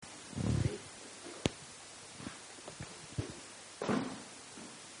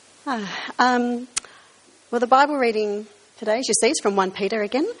Well, the Bible reading today, as you see, is from 1 Peter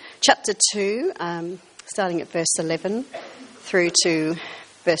again, chapter 2, starting at verse 11 through to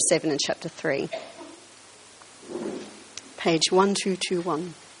verse 7 in chapter 3. Page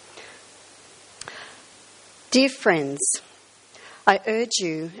 1221. Dear friends, I urge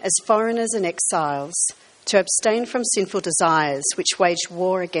you, as foreigners and exiles, to abstain from sinful desires which wage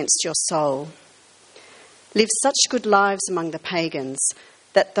war against your soul. Live such good lives among the pagans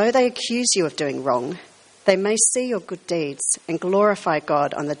that though they accuse you of doing wrong, they may see your good deeds and glorify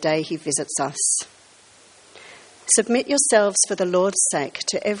God on the day he visits us. Submit yourselves for the Lord's sake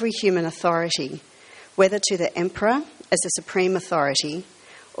to every human authority, whether to the emperor as the supreme authority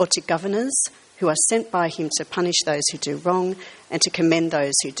or to governors who are sent by him to punish those who do wrong and to commend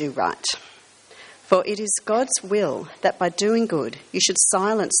those who do right. For it is God's will that by doing good you should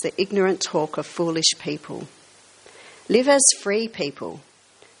silence the ignorant talk of foolish people. Live as free people,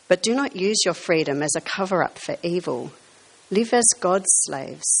 but do not use your freedom as a cover-up for evil. Live as God's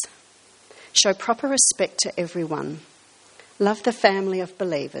slaves. Show proper respect to everyone. Love the family of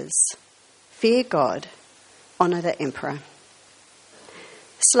believers. Fear God. Honour the emperor.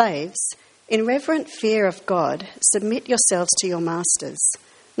 Slaves, in reverent fear of God, submit yourselves to your masters,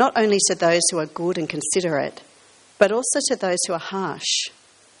 not only to those who are good and considerate, but also to those who are harsh.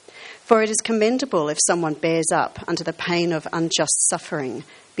 For it is commendable if someone bears up under the pain of unjust suffering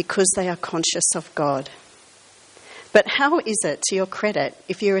because they are conscious of God. But how is it to your credit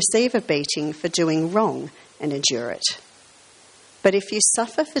if you receive a beating for doing wrong and endure it? But if you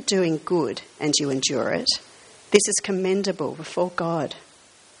suffer for doing good and you endure it, this is commendable before God.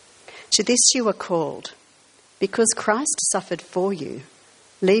 To this you were called, because Christ suffered for you,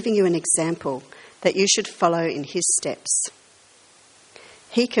 leaving you an example that you should follow in his steps.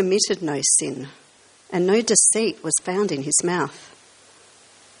 He committed no sin, and no deceit was found in his mouth.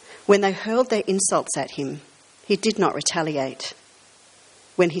 When they hurled their insults at him, he did not retaliate.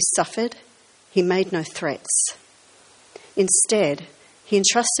 When he suffered, he made no threats. Instead, he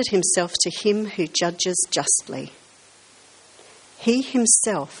entrusted himself to him who judges justly. He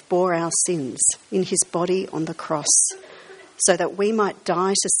himself bore our sins in his body on the cross, so that we might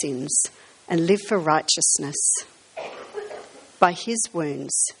die to sins and live for righteousness. By his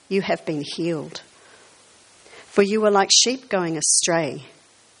wounds you have been healed. For you were like sheep going astray,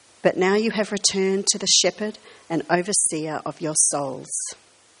 but now you have returned to the shepherd and overseer of your souls.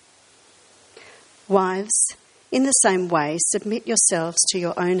 Wives, in the same way, submit yourselves to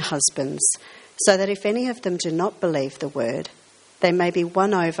your own husbands, so that if any of them do not believe the word, they may be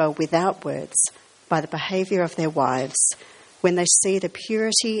won over without words by the behaviour of their wives when they see the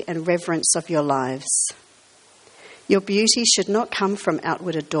purity and reverence of your lives. Your beauty should not come from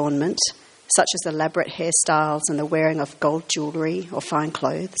outward adornment, such as elaborate hairstyles and the wearing of gold jewellery or fine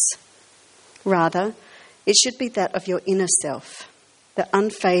clothes. Rather, it should be that of your inner self, the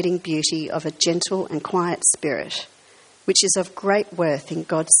unfading beauty of a gentle and quiet spirit, which is of great worth in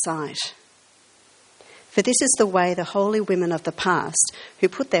God's sight. For this is the way the holy women of the past, who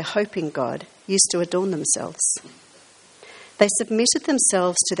put their hope in God, used to adorn themselves. They submitted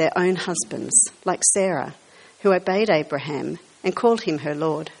themselves to their own husbands, like Sarah, who obeyed Abraham and called him her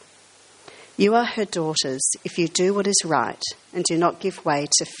Lord. You are her daughters if you do what is right and do not give way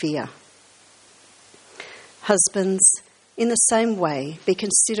to fear. Husbands, in the same way, be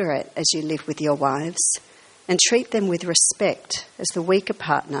considerate as you live with your wives, and treat them with respect as the weaker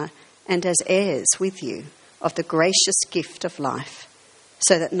partner and as heirs with you of the gracious gift of life,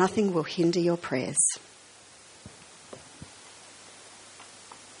 so that nothing will hinder your prayers.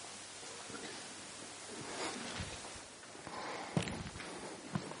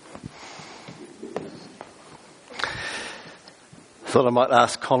 Thought I might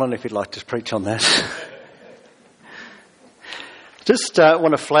ask Colin if he'd like to preach on that. Just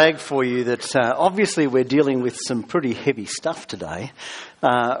want to flag for you that obviously we're dealing with some pretty heavy stuff today.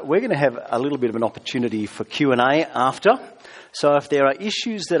 We're going to have a little bit of an opportunity for Q&A after. So if there are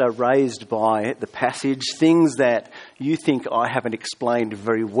issues that are raised by the passage, things that you think I haven't explained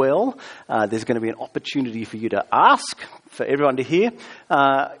very well, there's going to be an opportunity for you to ask, for everyone to hear.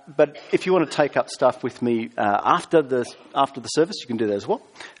 But if you want to take up stuff with me after the service, you can do that as well.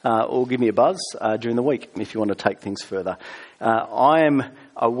 Or give me a buzz during the week if you want to take things further. I am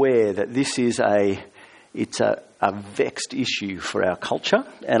aware that this is a vexed issue for our culture,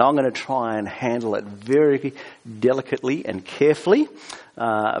 and I'm going to try and handle it very delicately and carefully.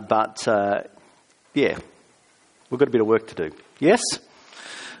 But we've got a bit of work to do. Yes?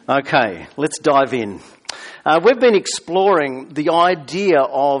 Okay, let's dive in. We've been exploring the idea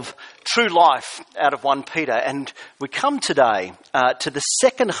of true life out of 1 Peter, and we come today to the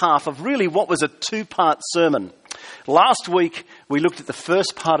second half of really what was a two-part sermon. Last week we looked at the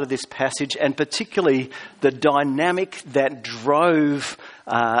first part of this passage, and particularly the dynamic that drove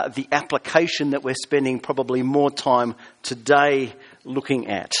the application that we're spending probably more time today looking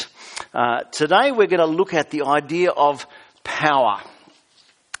at. Today we're going to look at the idea of power.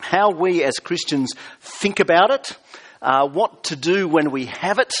 How we as Christians think about it, what to do when we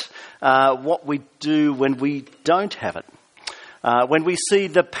have it, what we do when we don't have it. When we see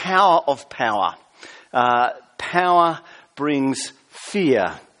the power of power, power brings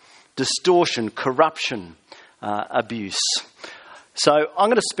fear, distortion, corruption, abuse. So I'm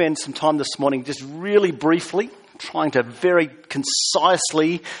going to spend some time this morning just really briefly trying to very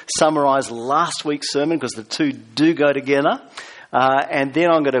concisely summarise last week's sermon, because the two do go together. And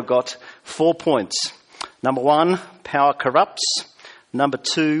then I'm going to have got 4 points. Number 1, power corrupts. Number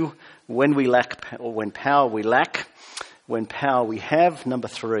 2, when we lack, or when power we lack. When power we have. Number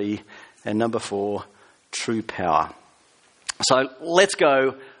 3, and number 4, true power. So let's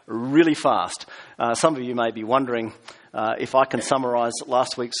go really fast. Some of you may be wondering if I can summarise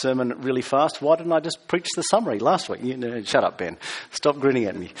last week's sermon really fast. Why didn't I just preach the summary last week? Shut up, Ben. Stop grinning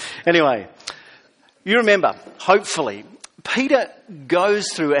at me. Anyway, you remember, hopefully, Peter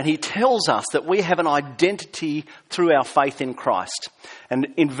goes through and he tells us that we have an identity through our faith in Christ.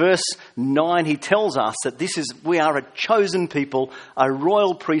 And in verse 9 he tells us that we are a chosen people, a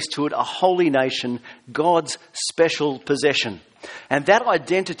royal priesthood, a holy nation, God's special possession. And that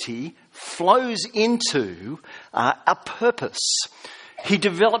identity flows into a purpose. He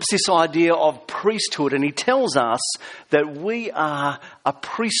develops this idea of priesthood, and he tells us that we are a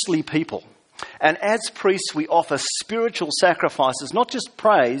priestly people. And as priests, we offer spiritual sacrifices, not just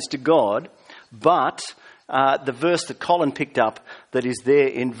praise to God, but the verse that Colin picked up that is there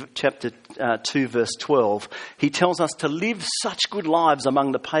in chapter 2, verse 12. He tells us to live such good lives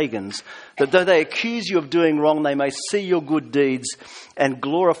among the pagans that though they accuse you of doing wrong, they may see your good deeds and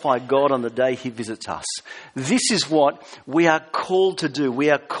glorify God on the day he visits us. This is what we are called to do. We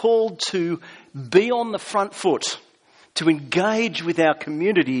are called to be on the front foot, to engage with our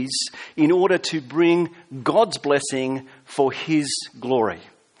communities in order to bring God's blessing for his glory.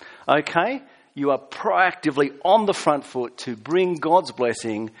 Okay? You are proactively on the front foot to bring God's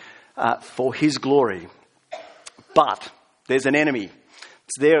blessing for his glory. But there's an enemy.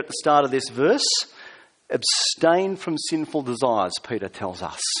 It's there at the start of this verse. Abstain from sinful desires, Peter tells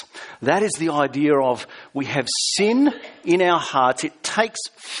us. That is the idea of we have sin in our hearts. It takes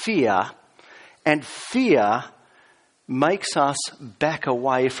fear, and fear makes us back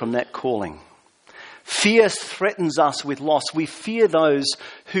away from that calling. Fear threatens us with loss. We fear those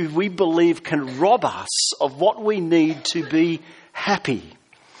who we believe can rob us of what we need to be happy.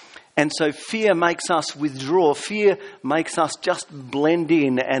 And so fear makes us withdraw. Fear makes us just blend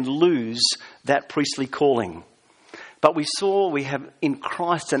in and lose that priestly calling. But we have in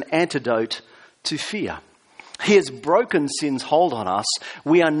Christ an antidote to fear. He has broken sin's hold on us.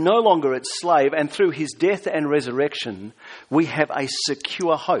 We are no longer its slave, and through his death and resurrection, we have a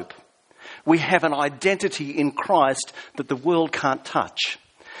secure hope. We have an identity in Christ that the world can't touch.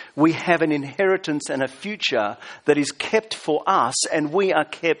 We have an inheritance and a future that is kept for us, and we are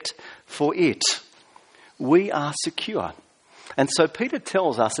kept for it. We are secure. And so Peter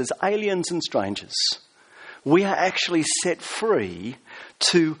tells us, as aliens and strangers, we are actually set free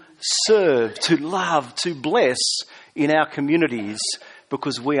to serve, to love, to bless in our communities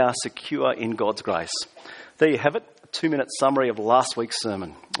because we are secure in God's grace. There you have it, a 2-minute summary of last week's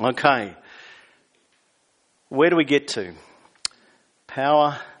sermon. Okay, where do we get to?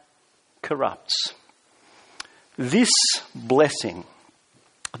 Power corrupts. This blessing,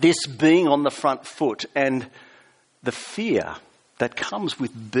 this being on the front foot, and the fear that comes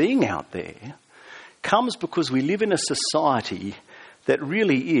with being out there comes because we live in a society that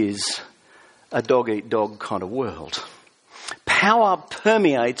really is a dog-eat-dog kind of world. Power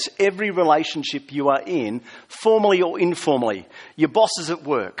permeates every relationship you are in, formally or informally. Your bosses at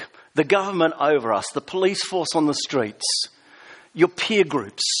work, the government over us, the police force on the streets, your peer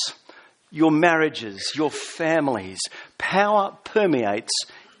groups, your marriages, your families. Power permeates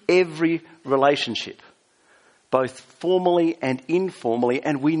every relationship, both formally and informally,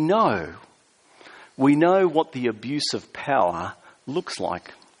 and we know what the abuse of power looks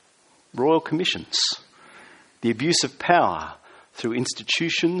like. Royal commissions. The abuse of power through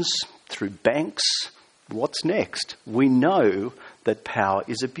institutions, through banks. What's next? We know that power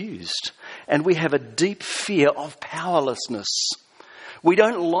is abused. And we have a deep fear of powerlessness. We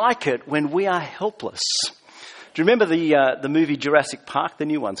don't like it when we are helpless. Do you remember the movie Jurassic Park? The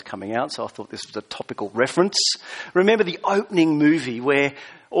new one's coming out, so I thought this was a topical reference. Remember the opening movie where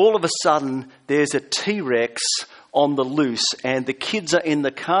all of a sudden there's a T-Rex on the loose and the kids are in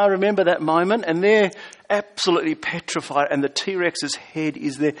the car. Remember that moment? And they're absolutely petrified and the T-Rex's head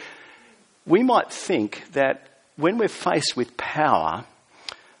is there. We might think that when we're faced with power,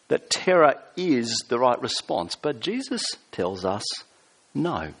 that terror is the right response. But Jesus tells us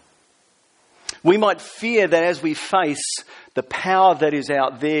no. We might fear that as we face the power that is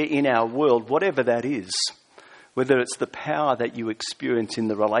out there in our world, whatever that is, whether it's the power that you experience in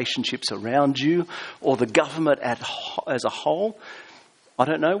the relationships around you or the government as a whole, I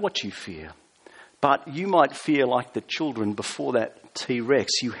don't know what you fear. But you might fear like the children before that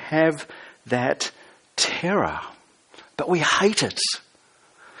T-Rex. You have that terror. But we hate it.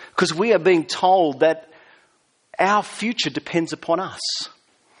 Because we are being told that our future depends upon us.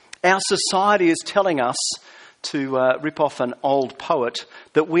 Our society is telling us, to rip off an old poet,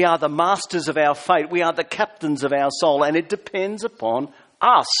 that we are the masters of our fate. We are the captains of our soul, and it depends upon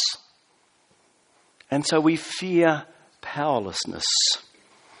us. And so we fear powerlessness.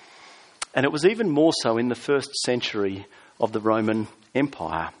 And it was even more so in the first century of the Roman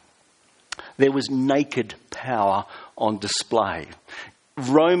Empire. There was naked power on display.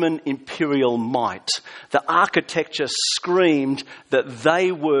 Roman imperial might. The architecture screamed that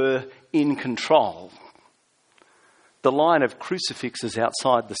they were in control. The line of crucifixes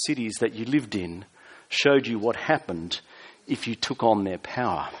outside the cities that you lived in showed you what happened if you took on their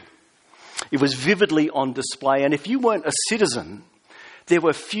power. It was vividly on display, and if you weren't a citizen, there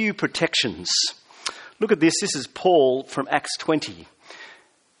were few protections. Look at this. This is Paul from Acts 20.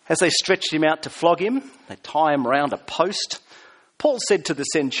 As they stretched him out to flog him, they tie him round a post. Paul said to the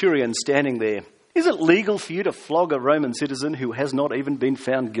centurion standing there, "Is it legal for you to flog a Roman citizen who has not even been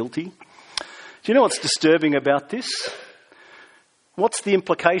found guilty?" Do you know what's disturbing about this? What's the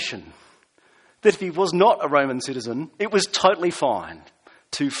implication? That if he was not a Roman citizen, it was totally fine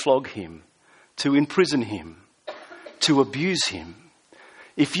to flog him, to imprison him, to abuse him.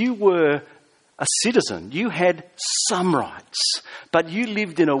 If you were a citizen, you had some rights, but you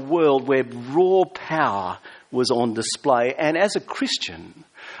lived in a world where raw power was on display, and as a Christian,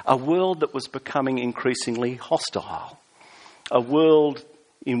 a world that was becoming increasingly hostile, a world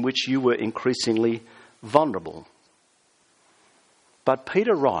in which you were increasingly vulnerable. But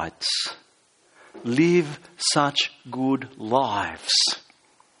Peter writes, live such good lives.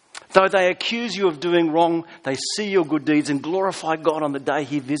 Though they accuse you of doing wrong, they see your good deeds and glorify God on the day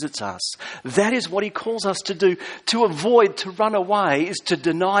he visits us. That is what he calls us to do. To avoid, to run away, is to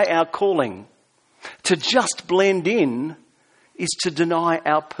deny our calling. To just blend in is to deny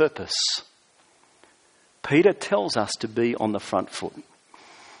our purpose. Peter tells us to be on the front foot.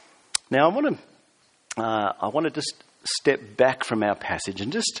 Now, I want to just step back from our passage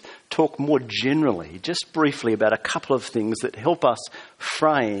and just talk more generally, just briefly, about a couple of things that help us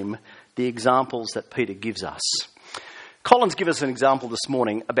frame the examples that Peter gives us. Colin's given us an example this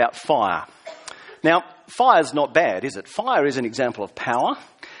morning about fire. Now, fire's not bad, is it? Fire is an example of power.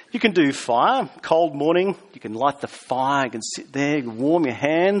 You can do fire, cold morning, you can light the fire, you can sit there, you can warm your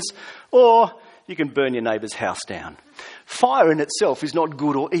hands, or you can burn your neighbour's house down. Fire in itself is not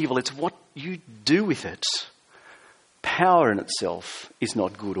good or evil, it's what you do with it. Power in itself is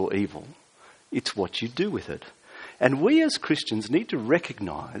not good or evil, it's what you do with it. And we as Christians need to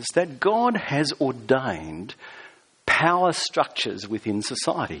recognise that God has ordained power structures within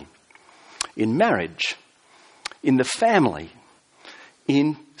society. In marriage, in the family,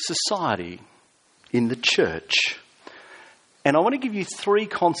 in society, in the church. And I want to give you three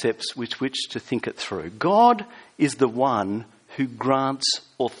concepts with which to think it through. God is the one who grants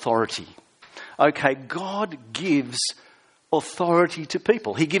authority. Okay, God gives authority to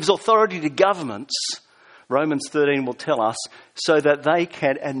people. He gives authority to governments, Romans 13 will tell us, so that they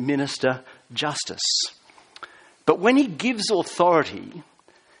can administer justice. But when he gives authority,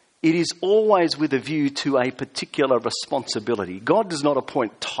 it is always with a view to a particular responsibility. God does not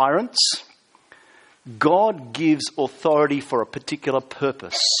appoint tyrants. God gives authority for a particular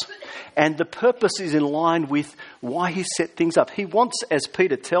purpose. And the purpose is in line with why he set things up. He wants, as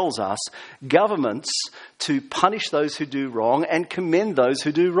Peter tells us, governments to punish those who do wrong and commend those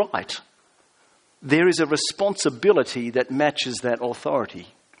who do right. There is a responsibility that matches that authority.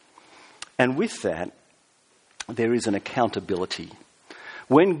 And with that, there is an accountability.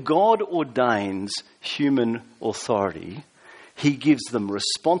 When God ordains human authority, he gives them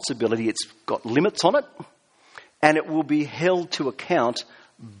responsibility. It's got limits on it, and it will be held to account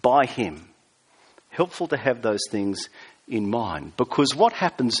by him. Helpful to have those things in mind. Because what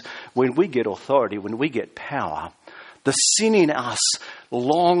happens when we get authority, when we get power, the sin in us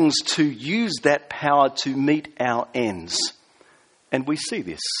longs to use that power to meet our ends. And we see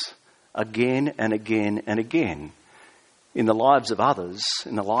this again and again and again in the lives of others,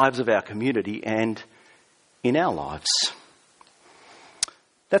 in the lives of our community, and in our lives.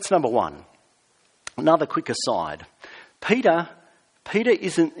 That's number one. Another quick aside. Peter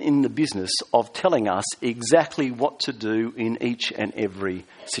isn't in the business of telling us exactly what to do in each and every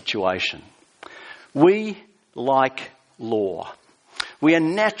situation. We like law. We are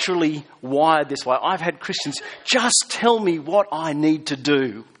naturally wired this way. I've had Christians, just tell me what I need to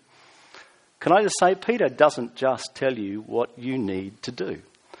do. Can I just say, Peter doesn't just tell you what you need to do.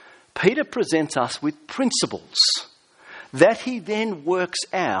 Peter presents us with principles that he then works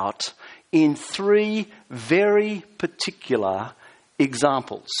out in three very particular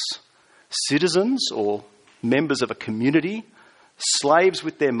examples. Citizens or members of a community, slaves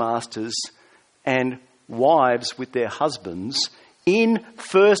with their masters, and wives with their husbands in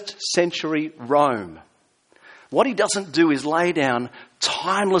first century Rome. What he doesn't do is lay down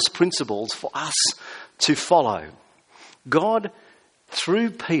timeless principles for us to follow. God, through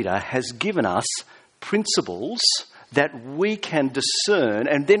Peter, has given us principles that we can discern,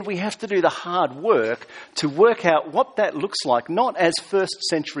 and then we have to do the hard work to work out what that looks like, not as first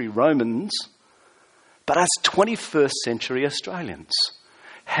century Romans, but as 21st century Australians.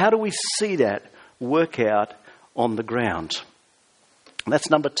 How do we see that work out on the ground? And that's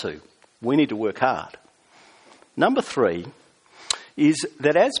number two. We need to work hard. Number three is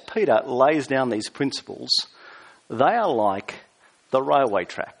that as Peter lays down these principles, they are like the railway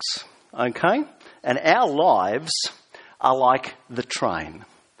tracks, okay? And our lives are like the train.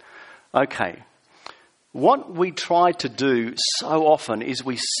 Okay, what we try to do so often is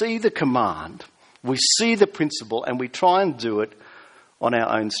we see the command, we see the principle, and we try and do it on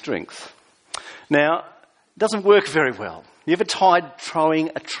our own strength. Now, it doesn't work very well. You ever tried throwing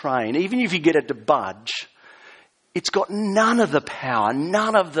a train? Even if you get it to budge, it's got none of the power,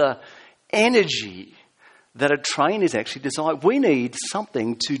 none of the energy that a train is actually designed. We need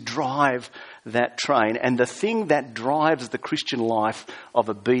something to drive that train. And the thing that drives the Christian life of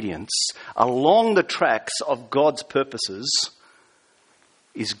obedience along the tracks of God's purposes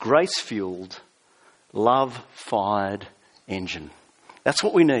is grace-fueled, love-fired engine. That's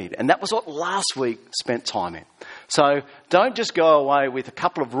what we need. And that was what last week spent time in. So don't just go away with a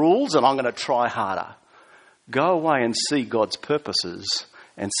couple of rules and I'm going to try harder. Go away and see God's purposes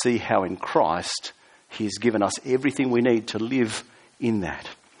and see how in Christ He's given us everything we need to live in that.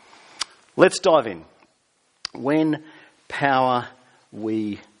 Let's dive in. When power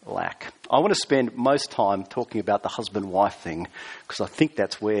we lack. I want to spend most time talking about the husband-wife thing because I think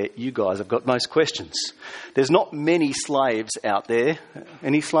that's where you guys have got most questions. There's not many slaves out there.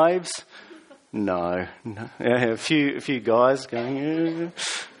 Any slaves? No. Yeah, a few guys going,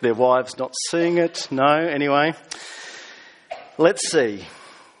 their wives not seeing it. No, anyway. Let's see.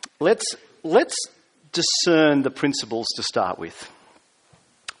 Let's discern the principles to start with.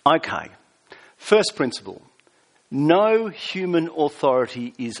 Okay. First principle. No human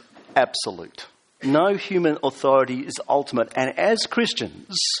authority is absolute. No human authority is ultimate. And as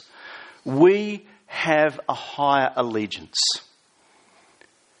Christians, we have a higher allegiance.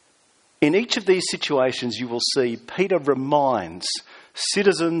 In each of these situations, you will see Peter reminds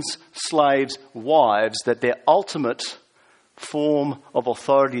citizens, slaves, wives that their ultimate form of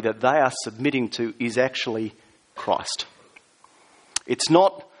authority that they are submitting to is actually Christ. It's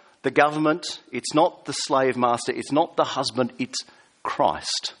not the government, it's not the slave master, it's not the husband, it's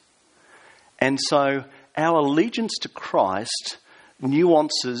Christ. And so our allegiance to Christ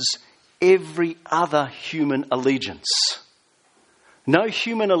nuances every other human allegiance. No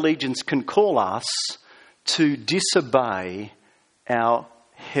human allegiance can call us to disobey our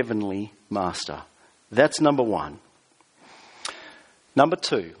heavenly master. That's number one. Number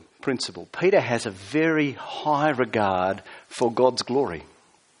two, principle. Peter has a very high regard for God's glory.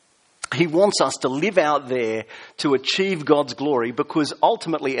 He wants us to live out there to achieve God's glory because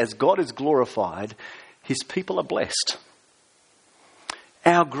ultimately as God is glorified, His people are blessed.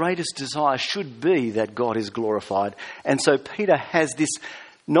 Our greatest desire should be that God is glorified. And so Peter has this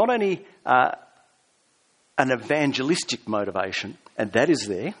not only an evangelistic motivation, and that is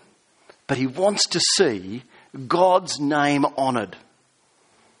there, but he wants to see God's name honoured.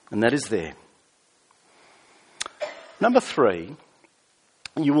 And that is there. Number three,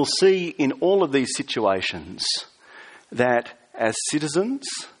 you will see in all of these situations that as citizens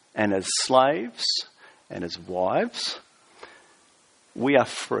and as slaves and as wives, we are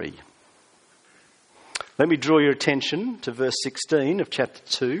free. Let me draw your attention to verse 16 of chapter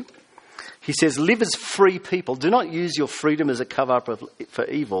 2. He says, live as free people. Do not use your freedom as a cover-up for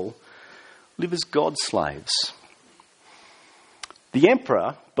evil. Live as God's slaves. The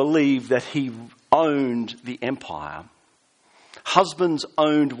emperor believed that he owned the empire. Husbands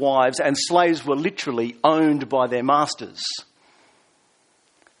owned wives and slaves were literally owned by their masters.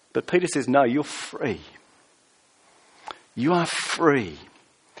 But Peter says, no, you're free. You are free.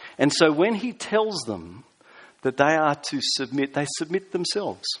 And so when he tells them that they are to submit, they submit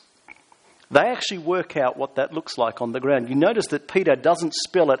themselves. They actually work out what that looks like on the ground. You notice that Peter doesn't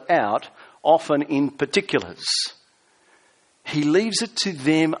spell it out often in particulars. He leaves it to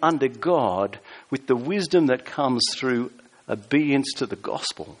them under God with the wisdom that comes through obedience to the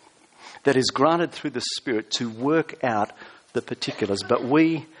gospel, that is granted through the Spirit to work out the particulars. But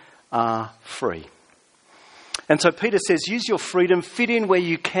we are free. And so Peter says, use your freedom, fit in where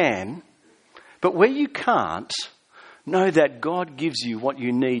you can, but where you can't, know that God gives you what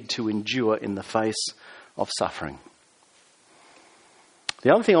you need to endure in the face of suffering.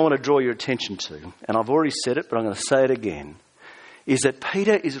 The other thing I want to draw your attention to, and I've already said it, but I'm going to say it again, is that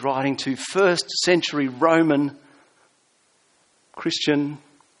Peter is writing to first century Roman Christian,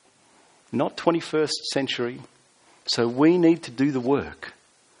 not 21st century. So we need to do the work.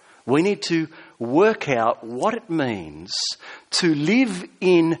 We need to work out what it means to live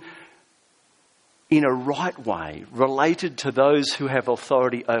in a right way, related to those who have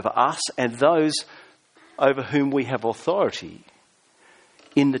authority over us and those over whom we have authority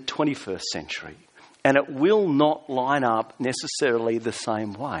in the 21st century. And it will not line up necessarily the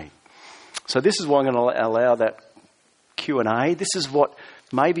same way. So this is why I'm going to allow that Q&A. This is what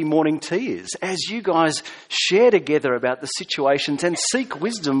maybe morning tea is, as you guys share together about the situations and seek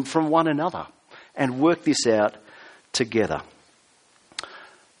wisdom from one another and work this out together.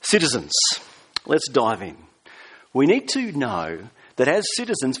 Citizens, let's dive in. We need to know that as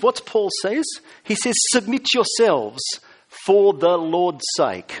citizens, what Paul says? He says, submit yourselves for the Lord's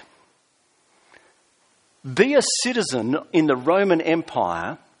sake. Be a citizen in the Roman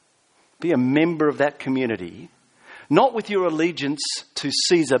Empire. Be a member of that community. Not with your allegiance to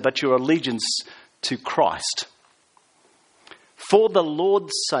Caesar, but your allegiance to Christ. For the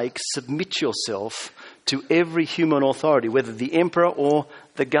Lord's sake, submit yourself to every human authority, whether the emperor or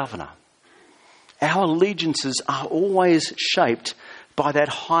the governor. Our allegiances are always shaped by that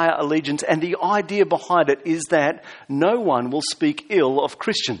higher allegiance, and the idea behind it is that no one will speak ill of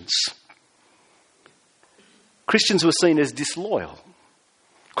Christians. Christians were seen as disloyal.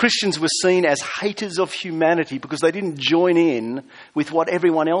 Christians were seen as haters of humanity because they didn't join in with what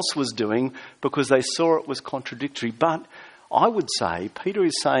everyone else was doing because they saw it was contradictory. But I would say, Peter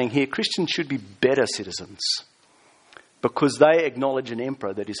is saying here, Christians should be better citizens because they acknowledge an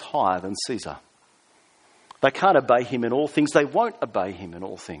emperor that is higher than Caesar. They can't obey him in all things. They won't obey him in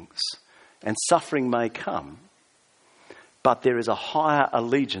all things. And suffering may come. But there is a higher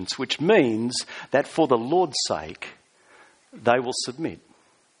allegiance, which means that for the Lord's sake, they will submit.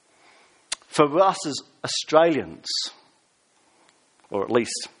 For us as Australians, or at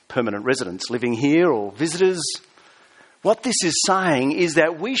least permanent residents living here or visitors, what this is saying is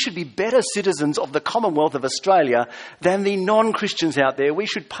that we should be better citizens of the Commonwealth of Australia than the non-Christians out there. We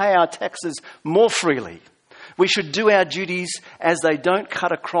should pay our taxes more freely. We should do our duties as they don't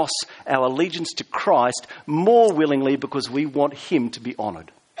cut across our allegiance to Christ more willingly because we want him to be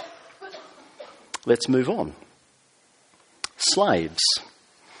honoured. Let's move on. Slaves,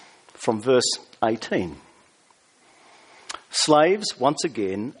 from verse 18. Slaves, once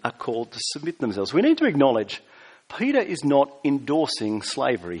again, are called to submit themselves. We need to acknowledge Peter is not endorsing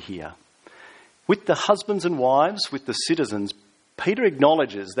slavery here. With the husbands and wives, with the citizens, Peter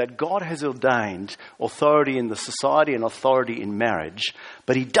acknowledges that God has ordained authority in the society and authority in marriage,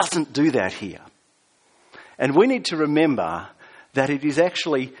 but he doesn't do that here. And we need to remember that it is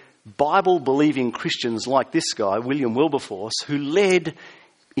actually Bible-believing Christians like this guy, William Wilberforce, who led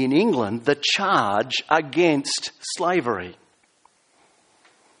in England the charge against slavery.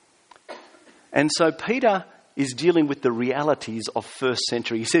 And so Peter is dealing with the realities of first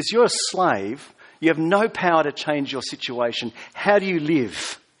century. He says, you're a slave. You have no power to change your situation. How do you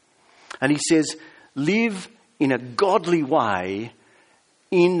live? And he says, live in a godly way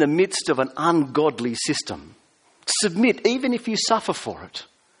in the midst of an ungodly system. Submit, even if you suffer for it.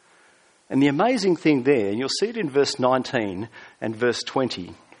 And the amazing thing there, and you'll see it in verse 19 and verse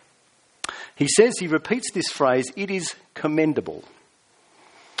 20, he says, he repeats this phrase, it is commendable.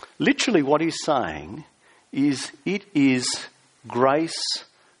 Literally what he's saying is it is grace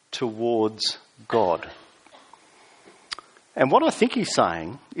towards God. And what I think he's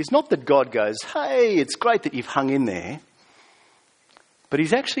saying is not that God goes, hey, it's great that you've hung in there. But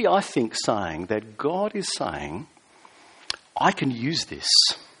he's actually, I think, saying that God is saying, I can use this.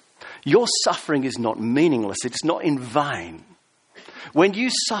 Your suffering is not meaningless. It's not in vain. When you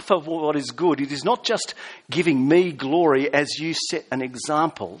suffer what is good, it is not just giving me glory as you set an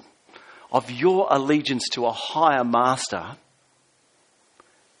example of your allegiance to a higher master,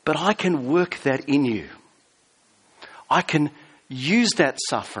 but I can work that in you. I can use that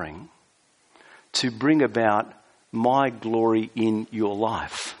suffering to bring about my glory in your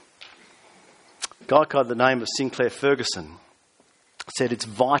life. A guy by the name of Sinclair Ferguson said it's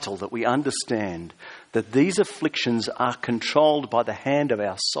vital that we understand that these afflictions are controlled by the hand of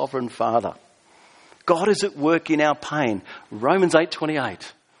our sovereign Father. God is at work in our pain. Romans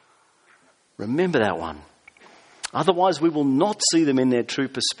 8:28. Remember that one. Otherwise we will not see them in their true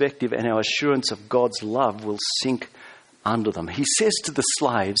perspective, and our assurance of God's love will sink under them. He says to the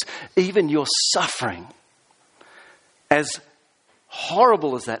slaves, even your suffering, as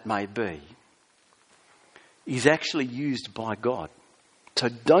horrible as that may be, is actually used by God. So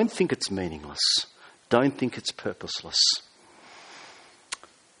don't think it's meaningless. Don't think it's purposeless.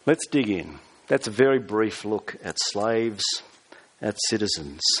 Let's dig in. That's a very brief look at slaves, at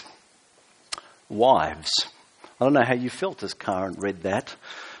citizens. Wives. I don't know how you felt as Karen read that.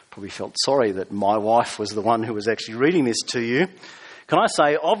 Probably felt sorry that my wife was the one who was actually reading this to you. Can I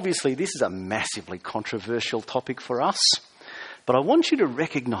say, obviously, this is a massively controversial topic for us. But I want you to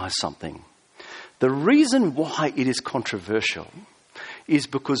recognise something. The reason why it is controversial is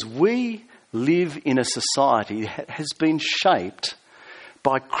because we live in a society that has been shaped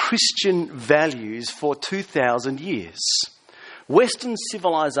by Christian values for 2,000 years. Western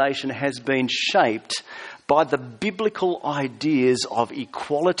civilization has been shaped by the biblical ideas of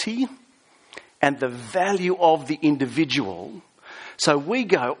equality and the value of the individual. So we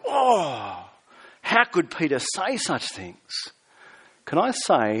go, oh, how could Peter say such things? Can I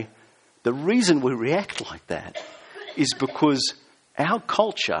say the reason we react like that is because our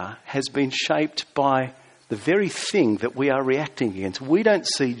culture has been shaped by the very thing that we are reacting against. We don't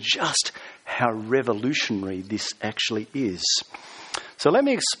see just how revolutionary this actually is. So let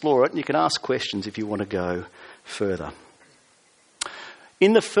me explore it, and you can ask questions if you want to go further.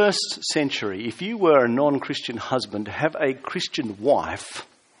 In the first century, if you were a non-Christian husband, to have a Christian wife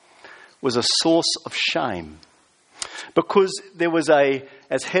was a source of shame. Because there was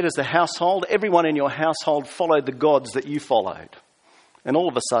as head of the household, everyone in your household followed the gods that you followed. And all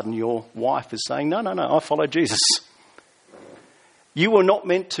of a sudden your wife is saying, no, I follow Jesus. You were not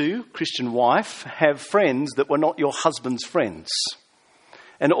meant to, Christian wife, have friends that were not your husband's friends.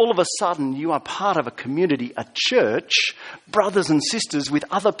 And all of a sudden you are part of a community, a church, brothers and sisters with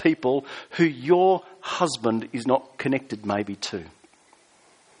other people who your husband is not connected maybe to.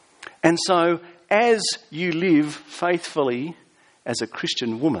 And so as you live faithfully as a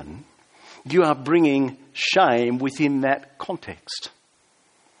Christian woman, you are bringing shame within that context.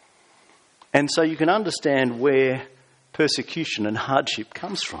 And so you can understand where persecution and hardship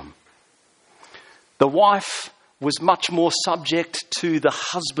comes from. The wife was much more subject to the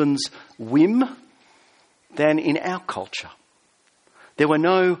husband's whim than in our culture. There were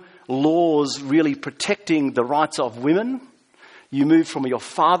no laws really protecting the rights of women. You moved from your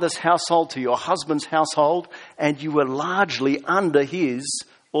father's household to your husband's household, and you were largely under his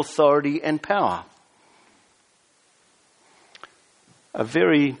authority and power. A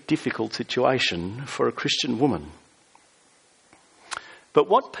very difficult situation for a Christian woman. But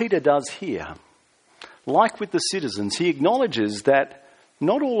what Peter does here, like with the citizens, he acknowledges that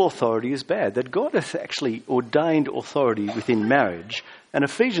not all authority is bad, that God has actually ordained authority within marriage. And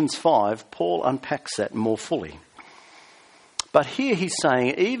Ephesians 5, Paul unpacks that more fully. But here he's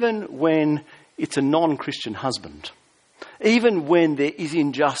saying, even when it's a non-Christian husband, even when there is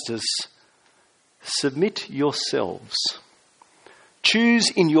injustice, submit yourselves. Choose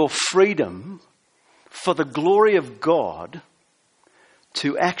in your freedom for the glory of God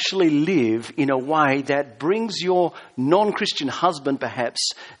to actually live in a way that brings your non-Christian husband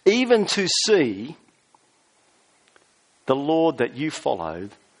perhaps even to see the Lord that you follow,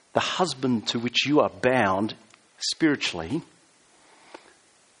 the husband to which you are bound spiritually,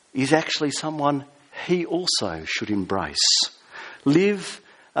 is actually someone he also should embrace. Live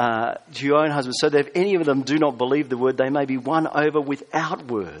to your own husband, so that if any of them do not believe the word, they may be won over without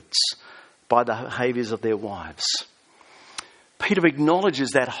words by the behaviours of their wives. Peter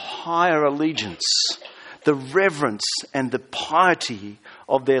acknowledges that higher allegiance, the reverence and the piety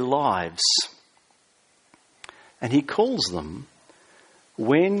of their lives. And he calls them,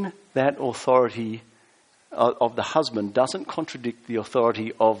 when that authority of the husband doesn't contradict the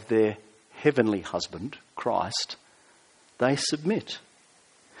authority of their heavenly husband, Christ. They submit.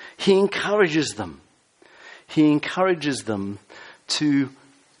 He encourages them. He encourages them to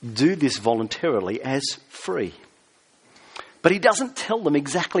do this voluntarily as free. But he doesn't tell them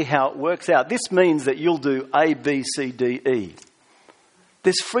exactly how it works out. This means that you'll do A, B, C, D, E.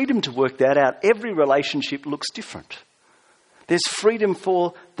 There's freedom to work that out. Every relationship looks different. There's freedom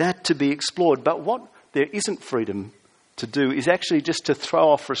for that to be explored. But what there isn't freedom to do is actually just to throw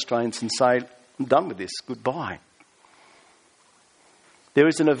off restraints and say, I'm done with this, goodbye. There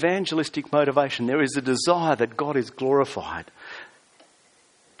is an evangelistic motivation. There is a desire that God is glorified.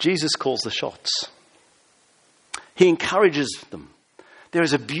 Jesus calls the shots. He encourages them. There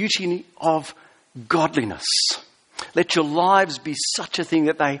is a beauty of godliness. Let your lives be such a thing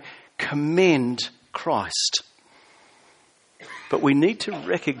that they commend Christ. But we need to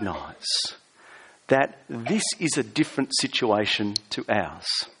recognise that this is a different situation to ours.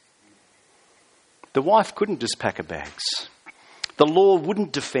 The wife couldn't just pack her bags. The law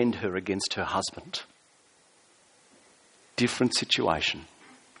wouldn't defend her against her husband. Different situation.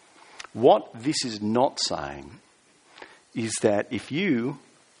 What this is not saying is that if you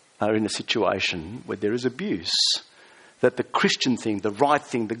are in a situation where there is abuse, that the Christian thing, the right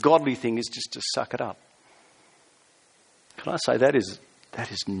thing, the godly thing is just to suck it up. Can I say that is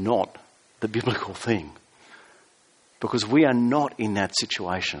not the biblical thing? Because we are not in that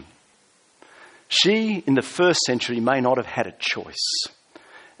situation. She, in the first century, may not have had a choice.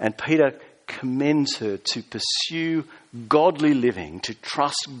 And Peter commends her to pursue godly living, to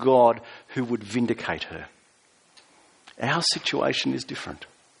trust God who would vindicate her. Our situation is different.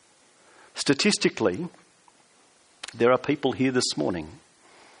 Statistically, there are people here this morning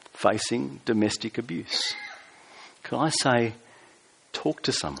facing domestic abuse. Can I say, talk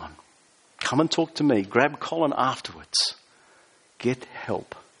to someone. Come and talk to me. Grab Colin afterwards. Get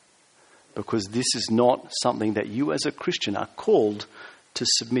help. Because this is not something that you as a Christian are called to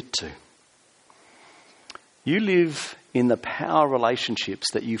submit to. You live in the power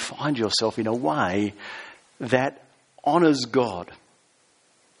relationships that you find yourself in a way that honours God.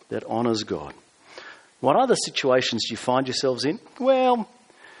 That honours God. What other situations do you find yourselves in? Well,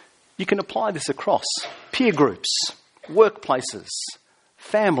 you can apply this across peer groups, workplaces,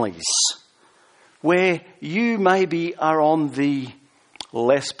 families, where you maybe are on the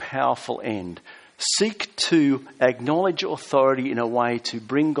less powerful end. Seek to acknowledge authority in a way to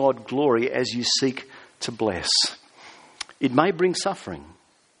bring God glory as you seek to bless. It may bring suffering,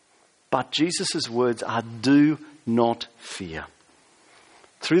 but Jesus' words are, do not fear.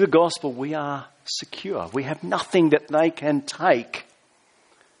 Through the gospel, we are secure. We have nothing that they can take.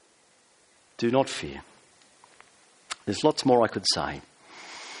 Do not fear. There's lots more I could say.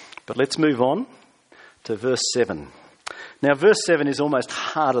 But let's move on to verse 7. Now, verse 7 is almost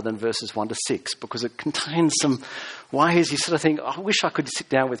harder than verses 1 to 6 because it contains some ways you sort of think, I wish I could sit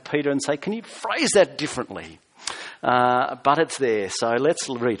down with Peter and say, can you phrase that differently? But it's there, so let's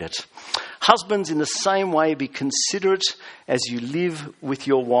read it. Husbands, in the same way, be considerate as you live with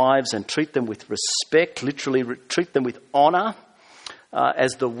your wives and treat them with respect, literally treat them with honour,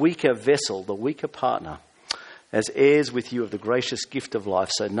 as the weaker vessel, the weaker partner, as heirs with you of the gracious gift of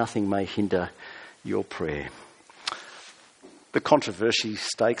life, so nothing may hinder your prayer. The controversy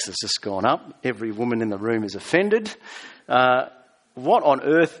stakes has just gone up. Every woman in the room is offended. What on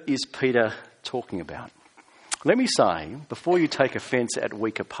earth is Peter talking about? Let me say, before you take offence at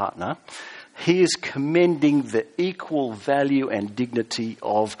weaker partner, he is commending the equal value and dignity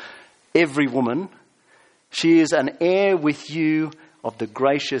of every woman. She is an heir with you of the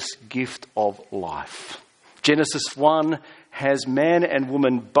gracious gift of life. Genesis 1 has man and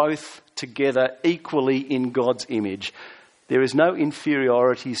woman both together equally in God's image. There is no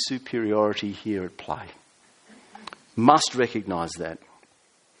inferiority, superiority here at play. Must recognise that.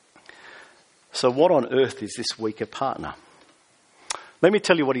 So what on earth is this weaker partner? Let me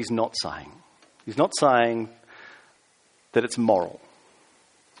tell you what he's not saying. He's not saying that it's moral.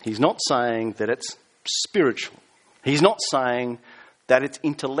 He's not saying that it's spiritual. He's not saying that it's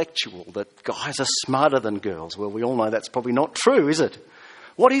intellectual, that guys are smarter than girls. Well, we all know that's probably not true, is it?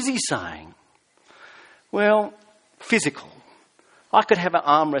 What is he saying? Well, physical. I could have an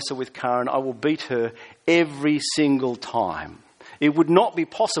arm wrestle with Karen. I will beat her every single time. It would not be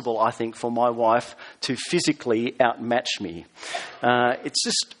possible, I think, for my wife to physically outmatch me. It's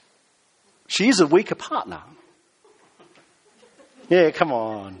just, she is a weaker partner. Yeah, come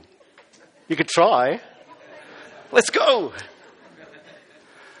on. You could try. Let's go.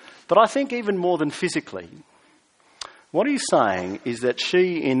 But I think even more than physically, What he's saying is that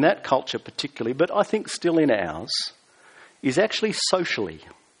she, in that culture particularly, but I think still in ours, is actually socially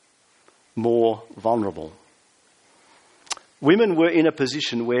more vulnerable. Women were in a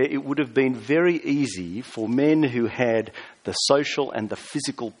position where it would have been very easy for men who had the social and the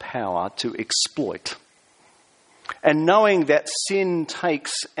physical power to exploit. And knowing that sin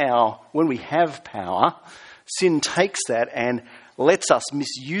takes when we have power, sin takes that and lets us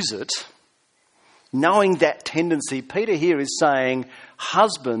misuse it. Knowing that tendency, Peter here is saying,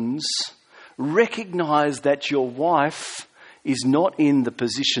 husbands, recognise that your wife is not in the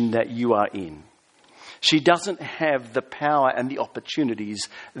position that you are in. She doesn't have the power and the opportunities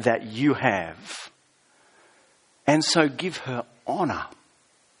that you have. And so give her honour.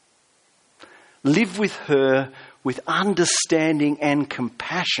 Live with her with understanding and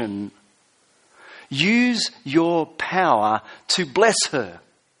compassion. Use your power to bless her.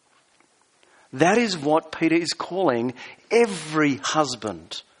 That is what Peter is calling every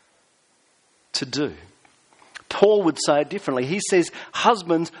husband to do. Paul would say it differently. He says,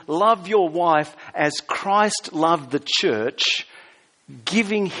 husbands, love your wife as Christ loved the church,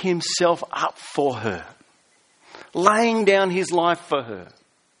 giving himself up for her, laying down his life for her.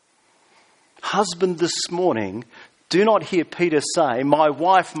 Husband, this morning, do not hear Peter say, my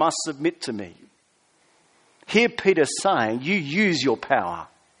wife must submit to me. Hear Peter saying, you use your power.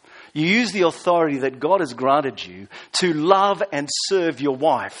 You use the authority that God has granted you to love and serve your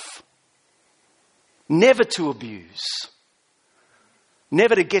wife. Never to abuse.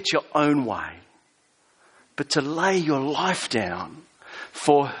 Never to get your own way. But to lay your life down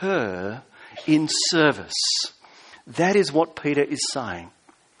for her in service. That is what Peter is saying.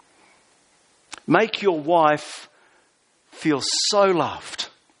 Make your wife feel so loved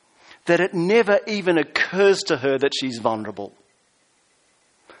that it never even occurs to her that she's vulnerable.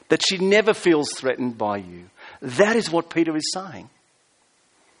 That she never feels threatened by you. That is what Peter is saying.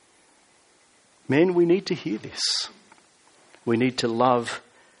 Men, we need to hear this. We need to love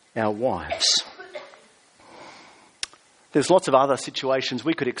our wives. There's lots of other situations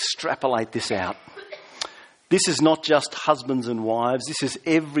we could extrapolate this out. This is not just husbands and wives. This is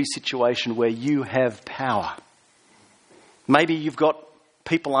every situation where you have power. Maybe you've got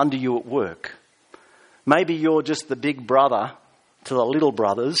people under you at work. Maybe you're just the big brother to the little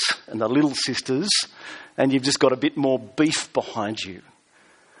brothers and the little sisters, and you've just got a bit more beef behind you.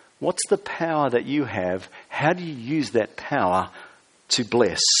 What's the power that you have? How do you use that power to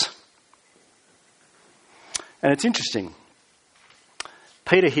bless? And it's interesting.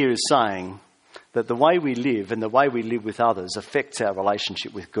 Peter here is saying that the way we live and the way we live with others affects our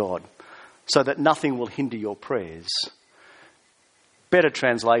relationship with God, so that nothing will hinder your prayers. Better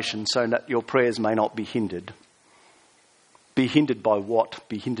translation, so that your prayers may not be hindered. Be hindered by what?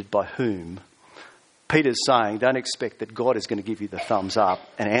 Be hindered by whom? Peter's saying, don't expect that God is going to give you the thumbs up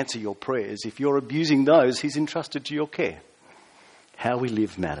and answer your prayers. If you're abusing those he's entrusted to your care. How we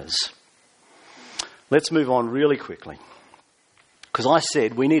live matters. Let's move on really quickly. Because I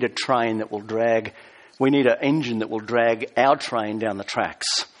said we need a train that will drag, we need an engine that will drag our train down the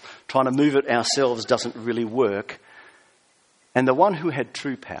tracks. Trying to move it ourselves doesn't really work. And the one who had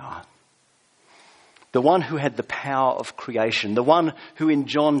true power, the one who had the power of creation, the one who in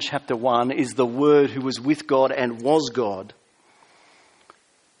John chapter 1 is the Word who was with God and was God,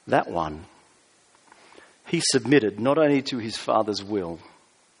 that one, he submitted not only to his Father's will,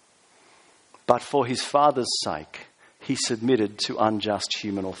 but for his Father's sake, he submitted to unjust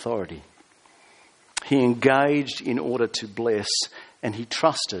human authority. He engaged in order to bless, and he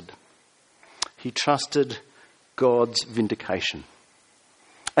trusted. He trusted God's vindication.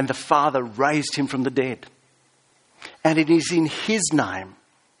 And the Father raised him from the dead. And it is in his name.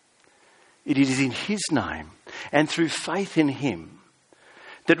 It is in his name and through faith in him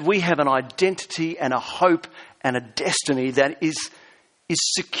that we have an identity and a hope and a destiny that is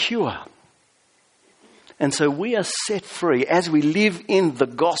secure. And so we are set free as we live in the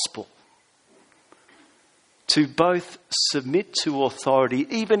gospel to both submit to authority,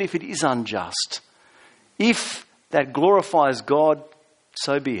 even if it is unjust. If that glorifies God,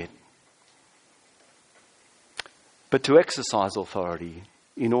 so be it. But to exercise authority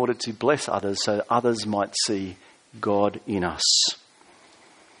in order to bless others so others might see God in us.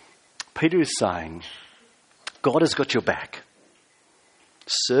 Peter is saying, God has got your back.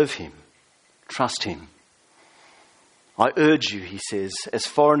 Serve him. Trust him. I urge you, he says, as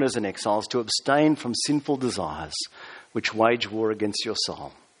foreigners and exiles, to abstain from sinful desires which wage war against your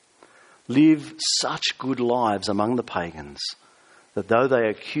soul. Live such good lives among the pagans that though they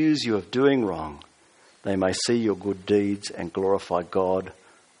accuse you of doing wrong, they may see your good deeds and glorify God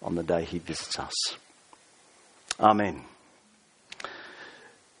on the day he visits us. Amen.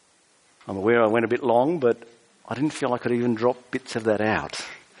 I'm aware I went a bit long, but I didn't feel I could even drop bits of that out.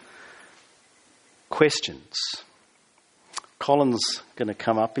 Questions. Colin's going to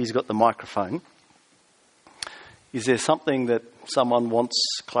come up. He's got the microphone. Is there something that someone wants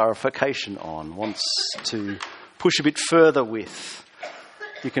clarification on, wants to push a bit further with?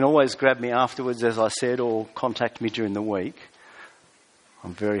 You can always grab me afterwards, as I said, or contact me during the week.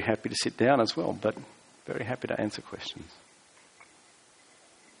 I'm very happy to sit down as well, but very happy to answer questions.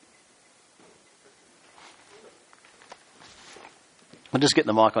 I'll just get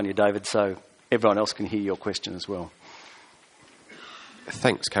the mic on you, David, so everyone else can hear your question as well.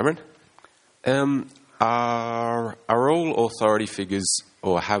 Thanks, Cameron. Are all authority figures,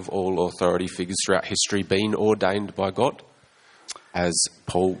 or have all authority figures throughout history been ordained by God, as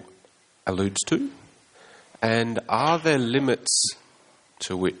Paul alludes to? And are there limits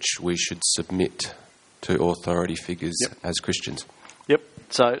to which we should submit to authority figures as Christians? Yep.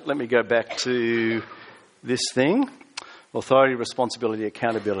 So let me go back to this thing. Authority, responsibility,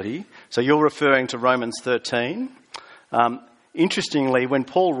 accountability. So you're referring to Romans 13. Interestingly, when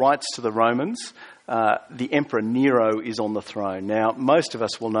Paul writes to the Romans, the Emperor Nero is on the throne. Now, most of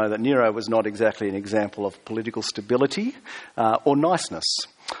us will know that Nero was not exactly an example of political stability or niceness.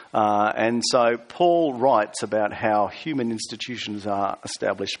 And so Paul writes about how human institutions are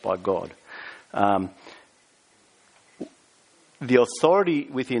established by God. The authority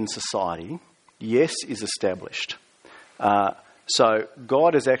within society, yes, is established. So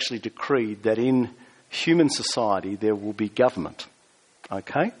God has actually decreed that in human society there will be government.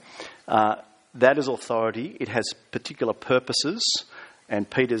 Okay? That is authority. It has particular purposes, and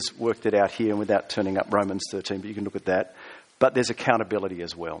Peter's worked it out here, and without turning up Romans 13, but you can look at that. But there's accountability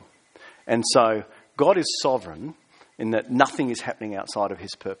as well. And so God is sovereign in that nothing is happening outside of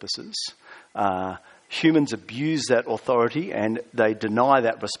his purposes. Humans abuse that authority and they deny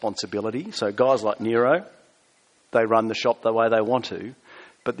that responsibility. So guys like Nero, they run the shop the way they want to.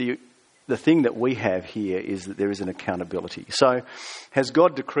 But the thing that we have here is that there is an accountability. So has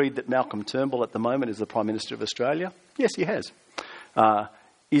God decreed that Malcolm Turnbull at the moment is the Prime Minister of Australia? Yes, he has.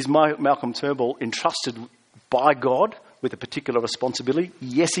 Is Malcolm Turnbull entrusted by God with a particular responsibility?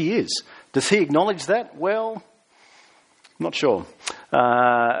 Yes, he is. Does he acknowledge that? Well, I'm not sure.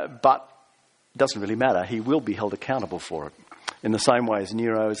 But it doesn't really matter. He will be held accountable for it. In the same way as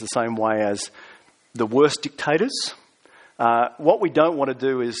Nero, is the same way as the worst dictators. What we don't want to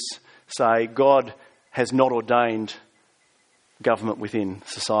do is say God has not ordained government within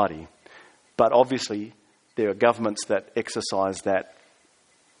society. But obviously there are governments that exercise that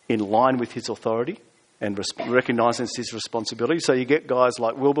in line with his authority and recognises his responsibility. So you get guys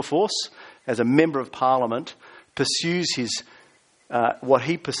like Wilberforce, as a member of Parliament, pursues his what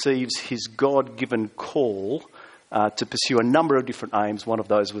he perceives his God-given call to pursue a number of different aims. One of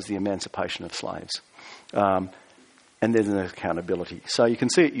those was the emancipation of slaves. And there's an accountability. So you can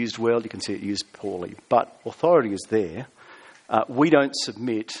see it used well, you can see it used poorly. But authority is there. We don't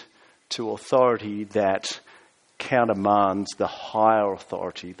submit to authority that countermands the higher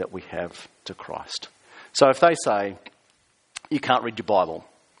authority that we have to Christ. So if they say, you can't read your Bible,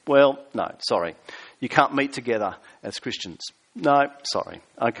 well, no, sorry. You can't meet together as Christians. No, sorry.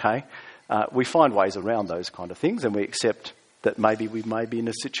 Okay. We find ways around those kind of things, and we accept that maybe we may be in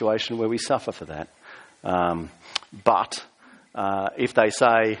a situation where we suffer for that. But if they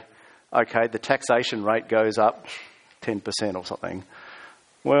say, okay, the taxation rate goes up 10% or something,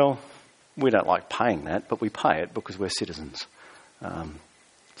 well, we don't like paying that, but we pay it because we're citizens.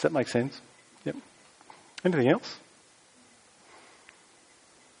 Does that make sense? Yep. Anything else?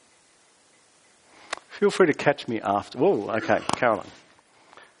 Feel free to catch me after. Whoa, okay, Carolyn.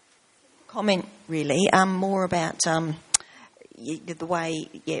 Comment really, more about the way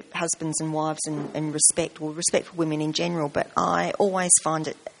husbands and wives and respect for women in general, but I always find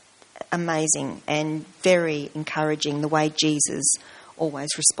it amazing and very encouraging the way Jesus always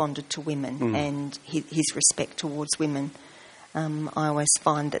responded to women and his respect towards women. I always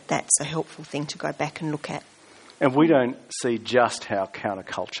find that that's a helpful thing to go back and look at. And we don't see just how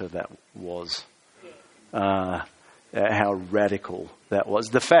counterculture that was. How radical that was.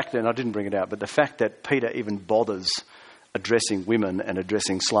 The fact, and I didn't bring it out, but the fact that Peter even bothers addressing women and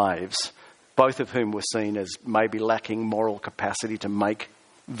addressing slaves, both of whom were seen as maybe lacking moral capacity to make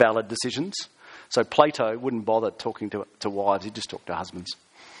valid decisions. So Plato wouldn't bother talking to wives, he'd just talk to husbands.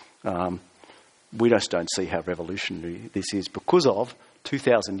 We just don't see how revolutionary this is because of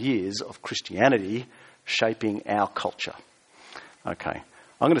 2,000 years of Christianity shaping our culture. Okay,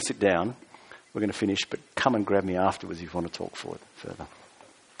 I'm going to sit down. We're going to finish, but come and grab me afterwards if you want to talk further.